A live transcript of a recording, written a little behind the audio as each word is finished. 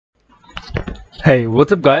Hey,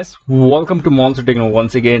 what's up guys? Welcome to Monster Techno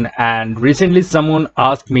once again, and recently someone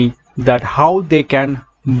asked me that how they can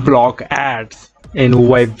block ads in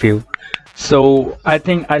WebView. So I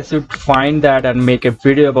think I should find that and make a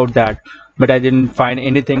video about that, but I didn't find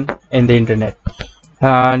anything in the internet.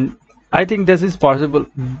 And I think this is possible,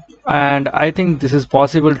 and I think this is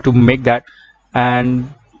possible to make that.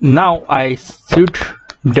 And now I should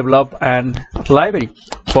develop an library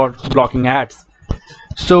for blocking ads.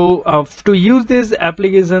 So to use this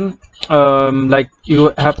application, like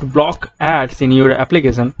you have to block ads in your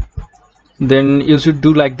application, then you should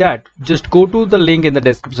do like that. Just go to the link in the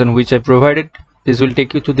description which I provided. This will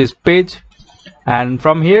take you to this page, and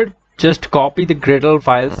from here just copy the Gradle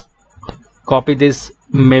files, copy this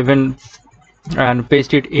Maven and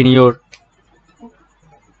paste it in your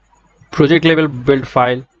project level build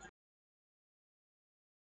file.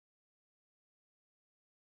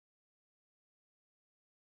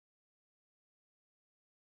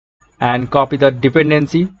 And copy the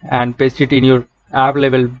dependency and paste it in your app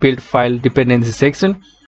level build file dependency section.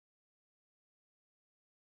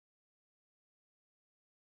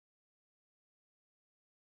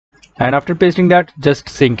 And after pasting that, just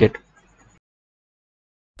sync it.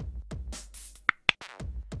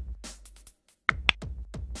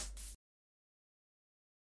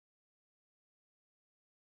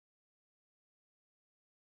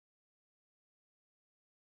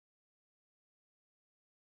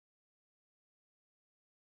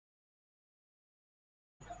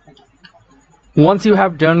 Once you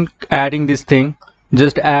have done adding this thing,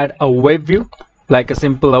 just add a web view, like a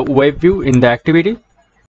simple web view in the activity.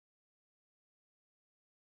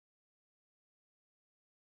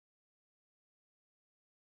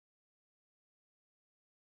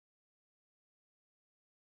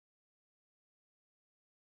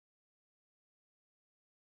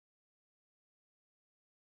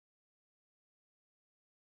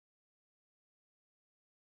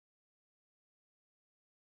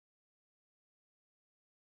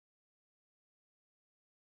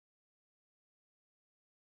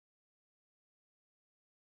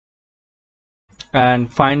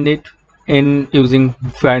 And find it in using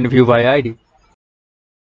find view by ID.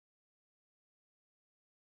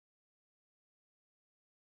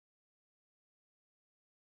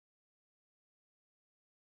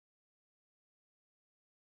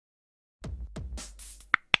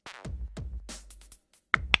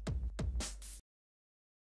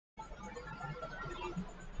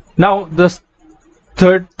 Now the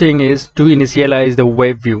third thing is to initialize the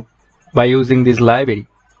web view by using this library.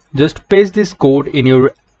 Just paste this code in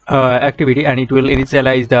your activity and it will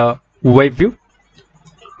initialize the web view.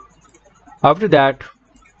 After that,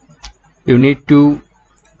 you need to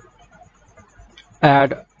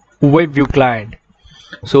add WebViewClient.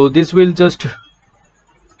 So this will just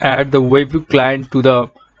add the WebViewClient to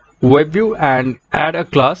the WebView and add a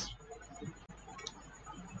class.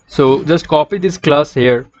 So just copy this class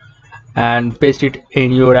here and paste it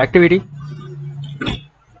in your activity.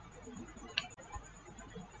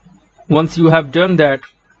 Once you have done that,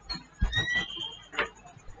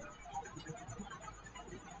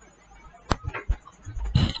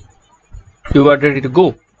 you are ready to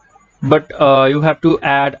go. But you have to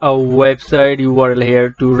add a website URL here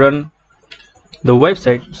to run the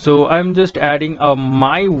website. So I'm just adding a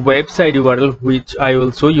my website URL which I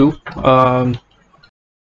will show you.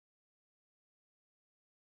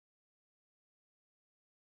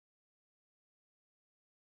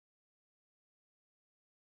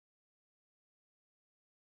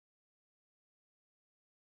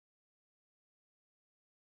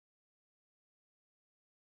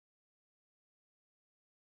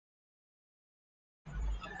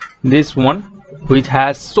 This one which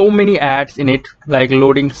has so many ads in it, like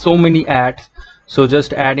loading so many ads. So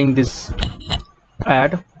just adding this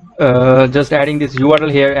ad, just adding this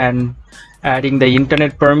URL here and adding the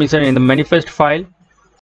internet permission in the manifest file.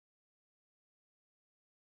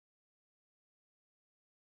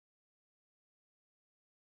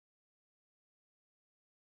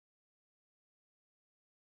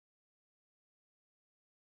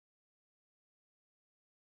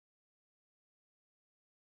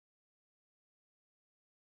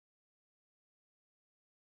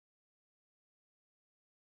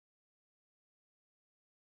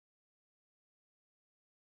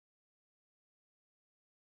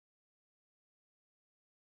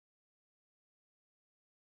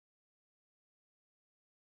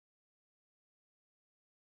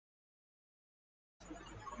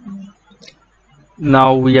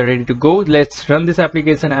 Now we are ready to go. Let's run this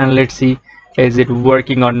application and let's see is it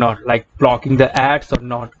working or not, like blocking the ads or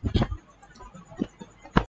not.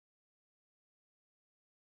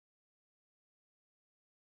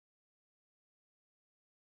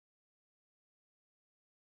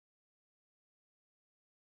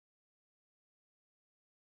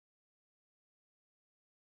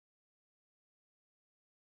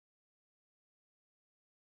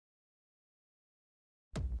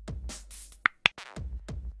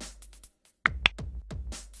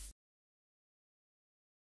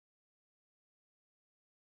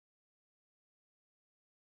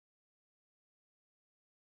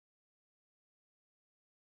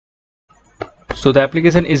 So the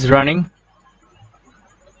application is running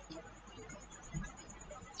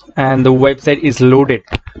and the website is loaded,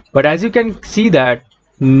 but as you can see that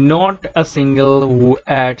not a single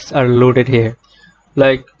ads are loaded here,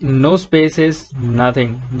 like no spaces,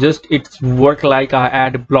 nothing, just it's work like a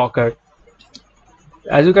ad blocker.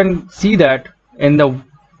 As you can see that in the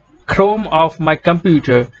Chrome of my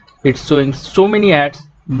computer, it's showing so many ads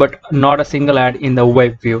but not a single ad in the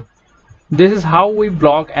WebView. This is how we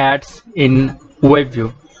block ads in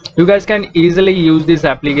WebView. You guys can easily use this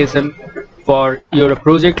application for your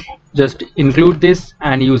project. Just include this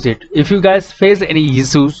and use it. If you guys face any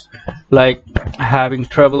issues like having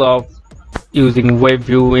trouble of using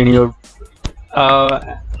WebView in your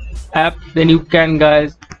app, then you can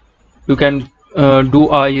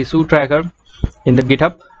do a issue tracker in the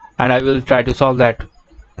GitHub, and I will try to solve that.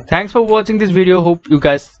 Thanks for watching this video. Hope you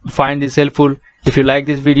guys find this helpful. If you like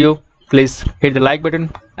this video, please hit the like button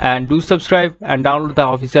and do subscribe and download the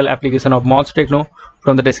official application of Monster Techno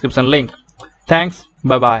from the description link. Thanks.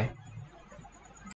 Bye bye.